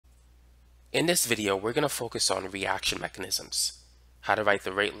In this video, we're going to focus on reaction mechanisms, how to write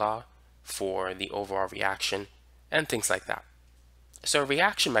the rate law for the overall reaction, and things like that. So a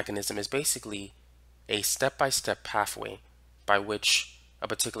reaction mechanism is basically a step-by-step pathway by which a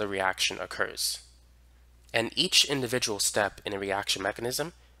particular reaction occurs. And each individual step in a reaction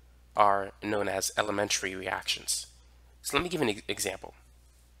mechanism are known as elementary reactions. So let me give an example.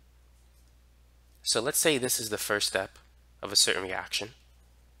 So let's say this is the first step of a certain reaction.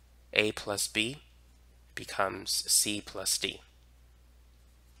 A plus B becomes C plus D.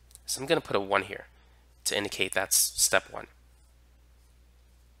 So I'm going to put a 1 here to indicate that's step 1.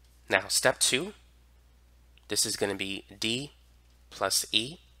 Now step 2, this is going to be D plus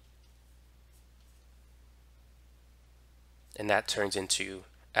E, and that turns into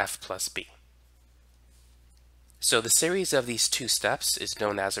F plus B. So the series of these two steps is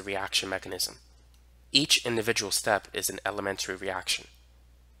known as a reaction mechanism. Each individual step is an elementary reaction.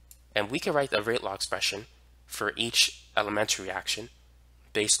 And we can write a rate law expression for each elementary reaction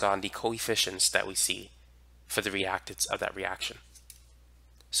based on the coefficients that we see for the reactants of that reaction.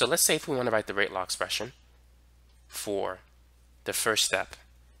 So let's say if we want to write the rate law expression for the first step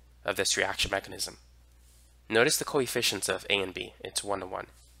of this reaction mechanism. Notice the coefficients of A and B. It's 1 to 1.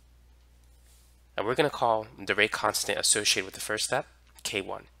 And we're going to call the rate constant associated with the first step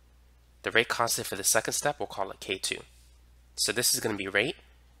K1. The rate constant for the second step, we'll call it K2. So this is going to be rate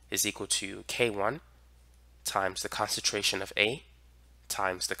is equal to K1 times the concentration of A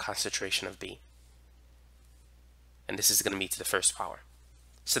times the concentration of B. And this is going to be to the first power.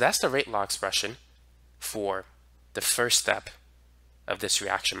 So that's the rate law expression for the first step of this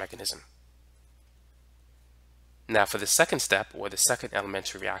reaction mechanism. Now for the second step, or the second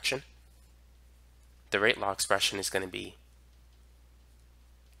elementary reaction, the rate law expression is going to be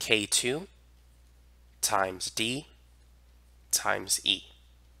K2 times D times E.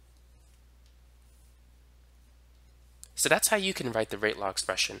 So that's how you can write the rate law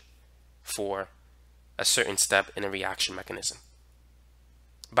expression for a certain step in a reaction mechanism.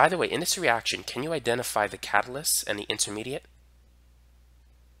 By the way, in this reaction, can you identify the catalyst and the intermediate?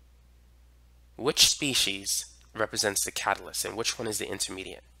 Which species represents the catalyst and which one is the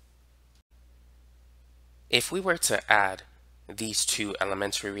intermediate? If we were to add these two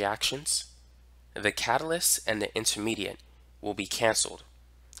elementary reactions, the catalyst and the intermediate will be canceled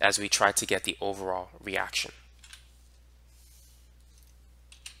as we try to get the overall reaction.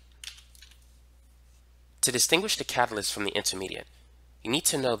 To distinguish the catalyst from the intermediate, you need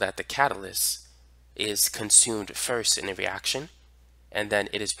to know that the catalyst is consumed first in a reaction and then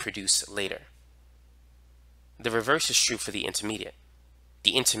it is produced later. The reverse is true for the intermediate.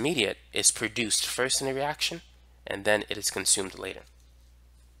 The intermediate is produced first in a reaction and then it is consumed later.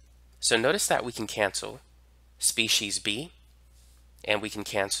 So notice that we can cancel species B and we can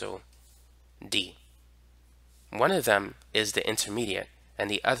cancel D. One of them is the intermediate and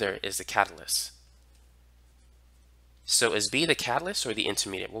the other is the catalyst. So is B the catalyst or the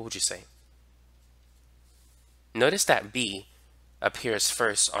intermediate? What would you say? Notice that B appears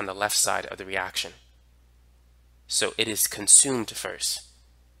first on the left side of the reaction. So it is consumed first.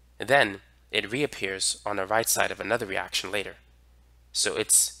 Then it reappears on the right side of another reaction later. So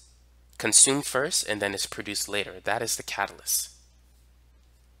it's consumed first and then it's produced later. That is the catalyst.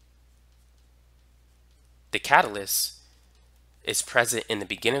 The catalyst is present in the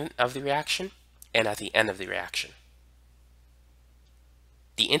beginning of the reaction and at the end of the reaction.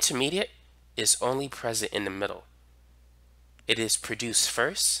 The intermediate is only present in the middle. It is produced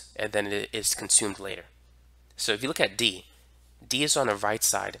first and then it is consumed later. So if you look at D, D is on the right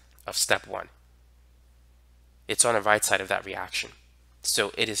side of step 1. It's on the right side of that reaction.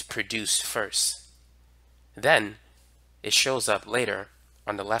 So it is produced first. Then it shows up later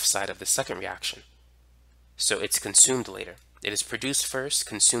on the left side of the second reaction. So it's consumed later. It is produced first,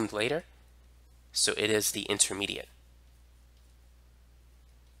 consumed later. So it is the intermediate.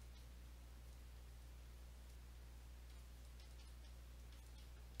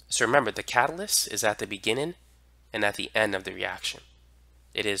 So remember, the catalyst is at the beginning and at the end of the reaction.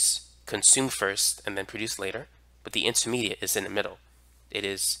 It is consumed first and then produced later, but the intermediate is in the middle. It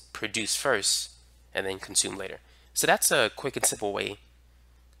is produced first and then consumed later. So that's a quick and simple way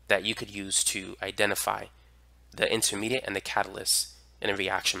that you could use to identify the intermediate and the catalyst in a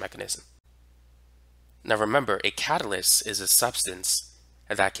reaction mechanism. Now remember, a catalyst is a substance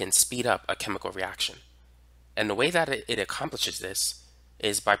that can speed up a chemical reaction. And the way that it accomplishes this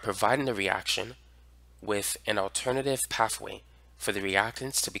is by providing the reaction with an alternative pathway for the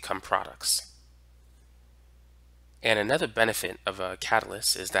reactants to become products. And another benefit of a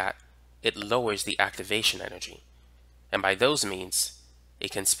catalyst is that it lowers the activation energy. And by those means,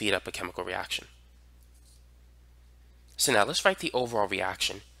 it can speed up a chemical reaction. So now let's write the overall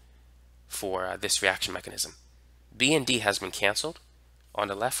reaction for this reaction mechanism. B and D has been canceled. On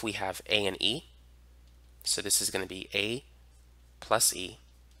the left we have A and E. So this is going to be A plus E.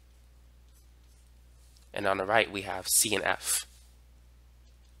 And on the right we have C and F.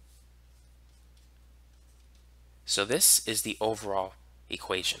 So this is the overall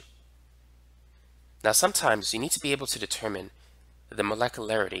equation. Now sometimes you need to be able to determine the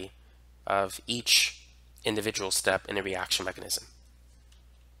molecularity of each individual step in a reaction mechanism.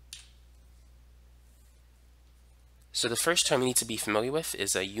 So the first term you need to be familiar with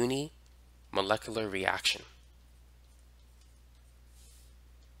is a unimolecular reaction.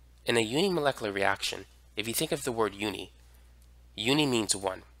 In a unimolecular reaction, if you think of the word uni means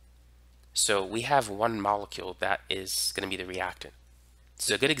one. So we have one molecule that is going to be the reactant.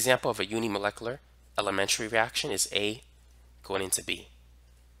 So a good example of a unimolecular elementary reaction is A going into B.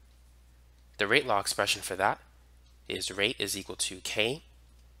 The rate law expression for that is rate is equal to K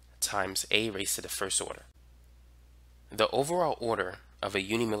times A raised to the first order. The overall order of a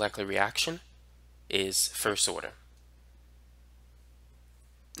unimolecular reaction is first order.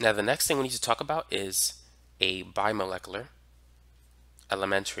 Now the next thing we need to talk about is a bimolecular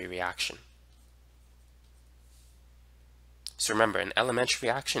elementary reaction. So remember, an elementary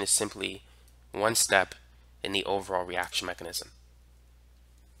reaction is simply one step in the overall reaction mechanism.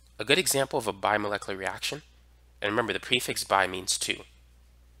 A good example of a bimolecular reaction, and remember the prefix bi means two,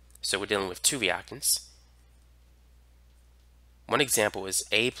 so we're dealing with two reactants. One example is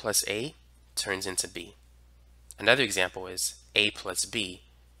A plus A turns into B. Another example is A plus B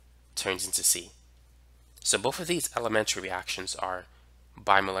turns into C. So both of these elementary reactions are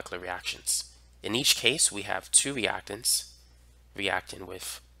bimolecular reactions. In each case, we have two reactants reacting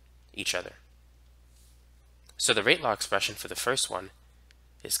with each other. So the rate law expression for the first one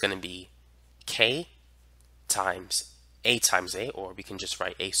is going to be K times A, or we can just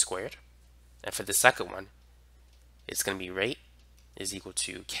write A squared. And for the second one, it's going to be rate is equal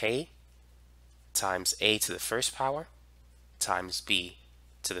to K times A to the first power times B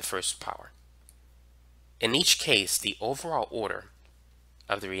to the first power. In each case, the overall order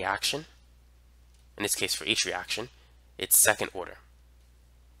of the reaction, in this case for each reaction, it's second order.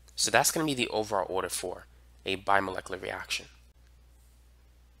 So that's going to be the overall order for a bimolecular reaction.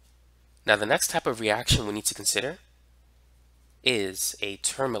 Now the next type of reaction we need to consider is a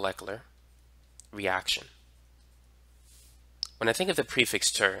termolecular reaction. When I think of the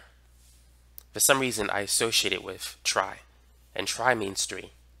prefix ter, for some reason I associate it with tri, and tri means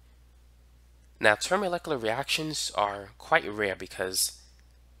three. Now termolecular reactions are quite rare because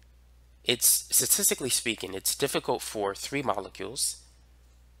it's, statistically speaking, it's difficult for three molecules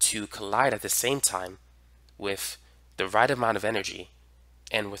to collide at the same time with the right amount of energy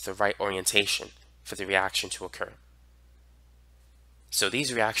and with the right orientation for the reaction to occur. So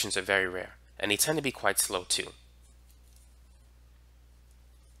these reactions are very rare, and they tend to be quite slow too.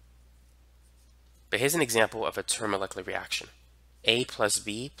 But here's an example of a termolecular reaction. A plus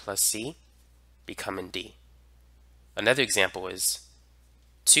B plus C becoming D. Another example is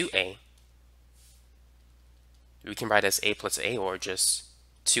 2A. We can write as A plus A, or just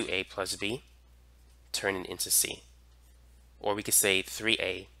 2A plus B turning into C. Or we could say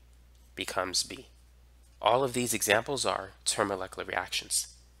 3A becomes B. All of these examples are termolecular reactions.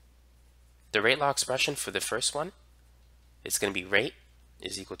 The rate law expression for the first one is going to be rate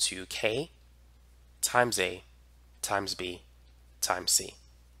is equal to K times A times B times C.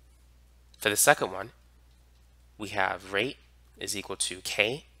 For the second one, we have rate is equal to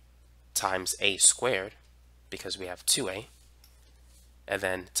K times A squared, because we have 2A, and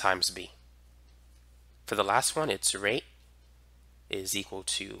then times B. For the last one, it's rate is equal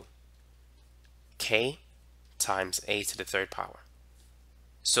to K times A to the third power.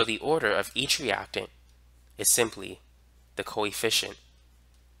 So the order of each reactant is simply the coefficient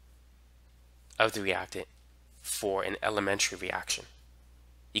of the reactant for an elementary reaction.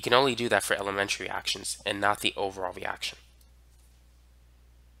 You can only do that for elementary reactions and not the overall reaction.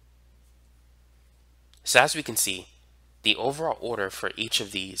 So as we can see, the overall order for each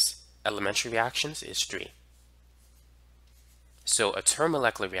of these elementary reactions is 3. So a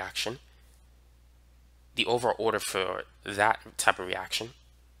termolecular reaction, the overall order for that type of reaction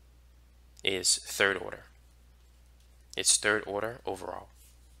is third order. It's third order overall.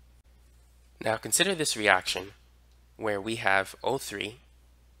 Now consider this reaction where we have O3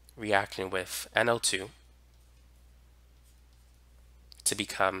 reacting with NO2 to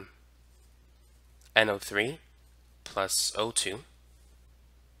become NO3 plus O2.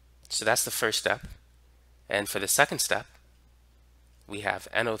 So that's the first step. And for the second step, we have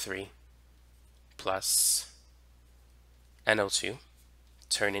NO3 plus NO2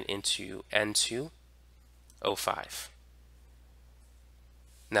 turning into N2O5.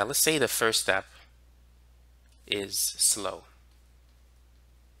 Now let's say the first step is slow,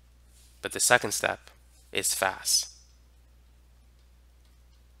 but the second step is fast.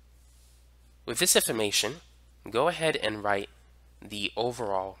 With this information, go ahead and write the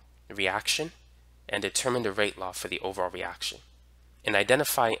overall reaction and determine the rate law for the overall reaction, and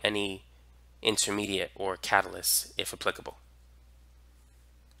identify any intermediate or catalyst if applicable.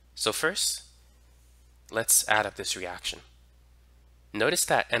 So first, let's add up this reaction. Notice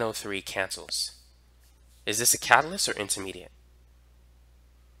that NO3 cancels. Is this a catalyst or intermediate?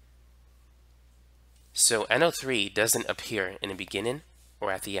 So NO3 doesn't appear in the beginning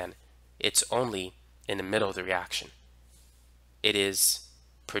or at the end. It's only in the middle of the reaction. It is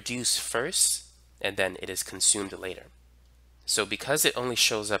produced first and then it is consumed later. So because it only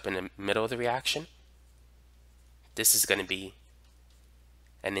shows up in the middle of the reaction, this is going to be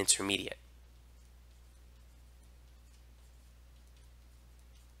an intermediate.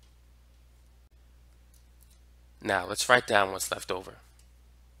 Now let's write down what's left over.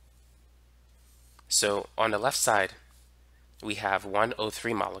 So on the left side, we have one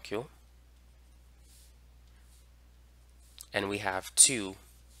O3 molecule and we have two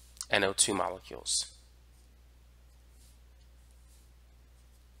NO2 molecules.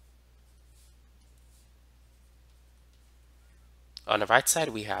 On the right side,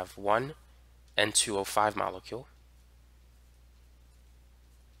 we have one N2O5 molecule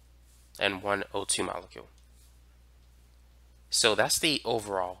and one O2 molecule. So that's the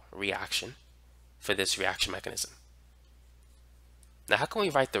overall reaction for this reaction mechanism. Now, how can we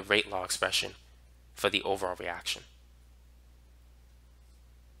write the rate law expression for the overall reaction?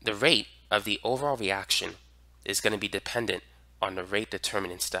 The rate of the overall reaction is going to be dependent on the rate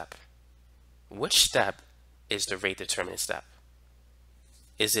determining step. Which step is the rate determining step?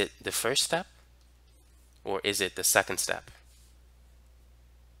 Is it the first step or is it the second step?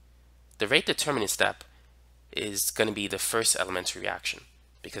 The rate determining step is going to be the first elementary reaction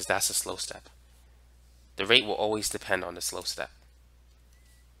because that's a slow step. The rate will always depend on the slow step.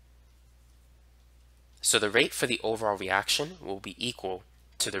 So the rate for the overall reaction will be equal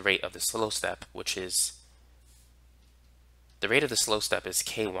to the rate of the slow step, which is the rate of the slow step is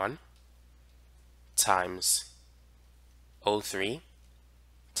K1 times O3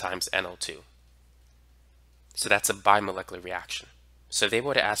 times NO2. So that's a bimolecular reaction. So if they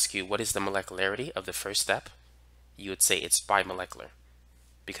were to ask you what is the molecularity of the first step, you would say it's bimolecular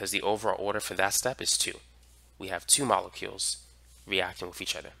because the overall order for that step is 2. We have 2 molecules reacting with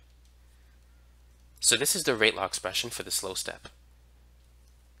each other. So this is the rate law expression for the slow step.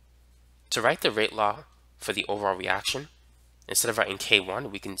 To write the rate law for the overall reaction, instead of writing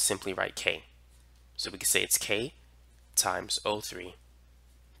K1, we can simply write K. So we can say it's K times O3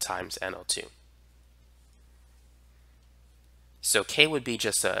 times NO2. So K would be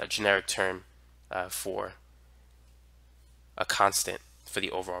just a generic term for a constant for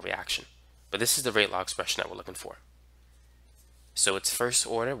the overall reaction. But this is the rate law expression that we're looking for. So it's first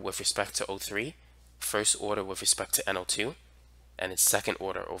order with respect to O3, first order with respect to NO2, and it's second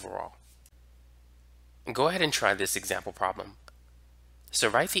order overall. Go ahead and try this example problem. So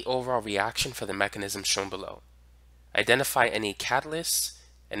write the overall reaction for the mechanism shown below. Identify any catalysts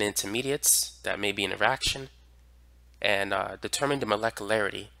and intermediates that may be in a reaction, and determine the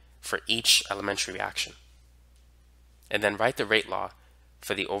molecularity for each elementary reaction. And then write the rate law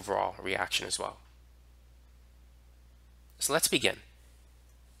for the overall reaction as well. So let's begin.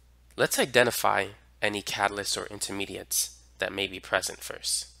 Let's identify any catalysts or intermediates that may be present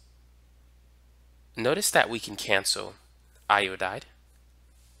first. Notice that we can cancel iodide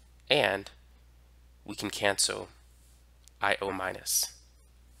and we can cancel IO minus.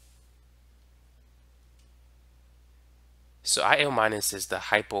 So IO minus is the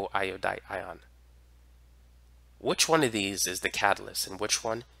hypoiodide ion. Which one of these is the catalyst and which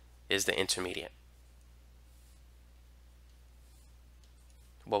one is the intermediate?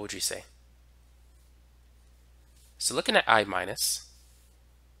 What would you say? So looking at I minus,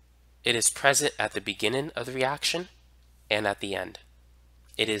 it is present at the beginning of the reaction and at the end.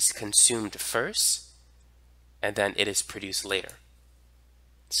 It is consumed first and then it is produced later.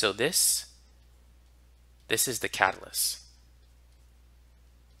 So this is the catalyst.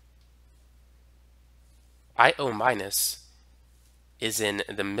 IO minus is in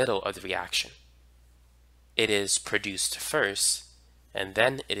the middle of the reaction. It is produced first and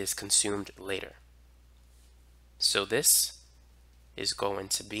then it is consumed later. So this is going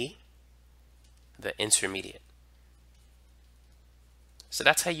to be the intermediate. So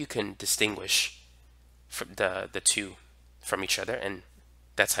that's how you can distinguish the two from each other, and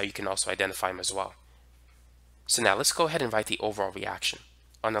that's how you can also identify them as well. So now let's go ahead and write the overall reaction.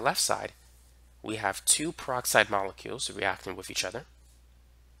 On the left side, we have two peroxide molecules reacting with each other.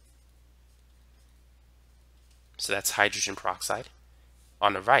 So that's hydrogen peroxide.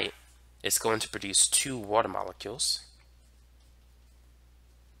 On the right, it's going to produce two water molecules.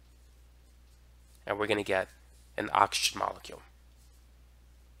 And we're going to get an oxygen molecule.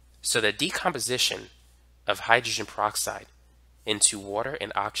 So the decomposition of hydrogen peroxide into water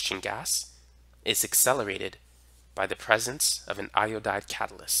and oxygen gas is accelerated by the presence of an iodide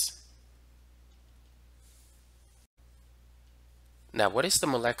catalyst. Now, what is the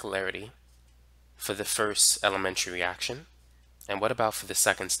molecularity for the first elementary reaction? And what about for the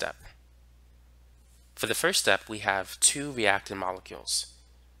second step? For the first step, we have two reactant molecules.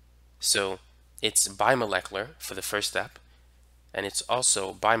 So it's bimolecular for the first step, and it's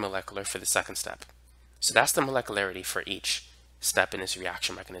also bimolecular for the second step. So that's the molecularity for each step in this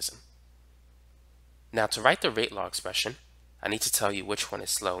reaction mechanism. Now, to write the rate law expression, I need to tell you which one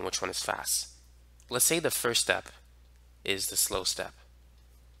is slow and which one is fast. Let's say the first step is the slow step,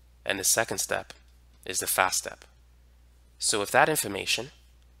 and the second step is the fast step. So with that information,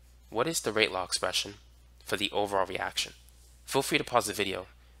 what is the rate law expression for the overall reaction? Feel free to pause the video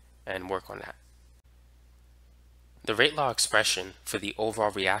and work on that. The rate law expression for the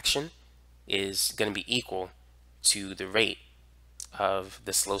overall reaction is going to be equal to the rate of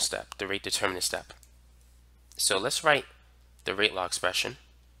the slow step, the rate determinant step. So let's write the rate law expression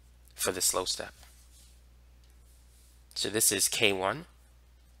for the slow step. So this is K1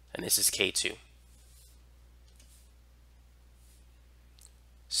 and this is K2.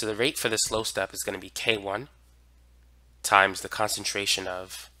 So the rate for the slow step is going to be K1 times the concentration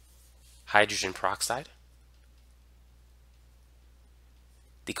of hydrogen peroxide.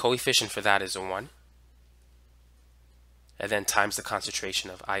 The coefficient for that is a 1. And then times the concentration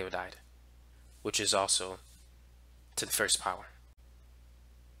of iodide, which is also to the first power.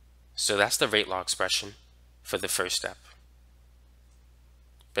 So that's the rate law expression for the first step.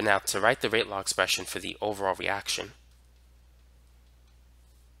 But now to write the rate law expression for the overall reaction,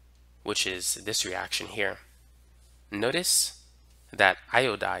 which is this reaction here, notice that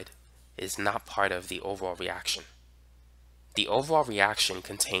iodide is not part of the overall reaction. The overall reaction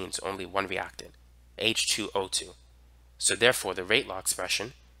contains only one reactant, H2O2. So therefore, the rate law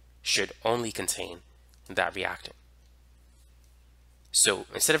expression should only contain that reactant. So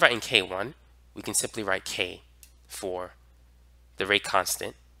instead of writing K1, we can simply write K for the rate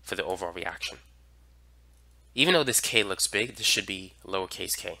constant for the overall reaction. Even though this K looks big, this should be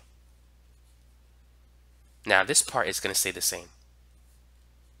lowercase k. Now this part is going to stay the same.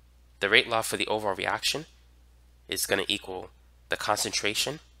 The rate law for the overall reaction is going to equal the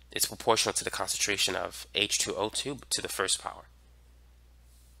concentration. It's proportional to the concentration of H2O2 to the first power.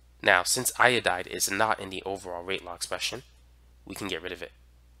 Now, since iodide is not in the overall rate law expression, we can get rid of it.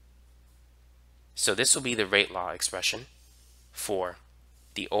 So this will be the rate law expression for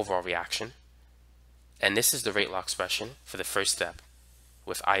the overall reaction. And this is the rate law expression for the first step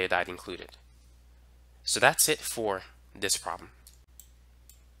with iodide included. So that's it for this problem.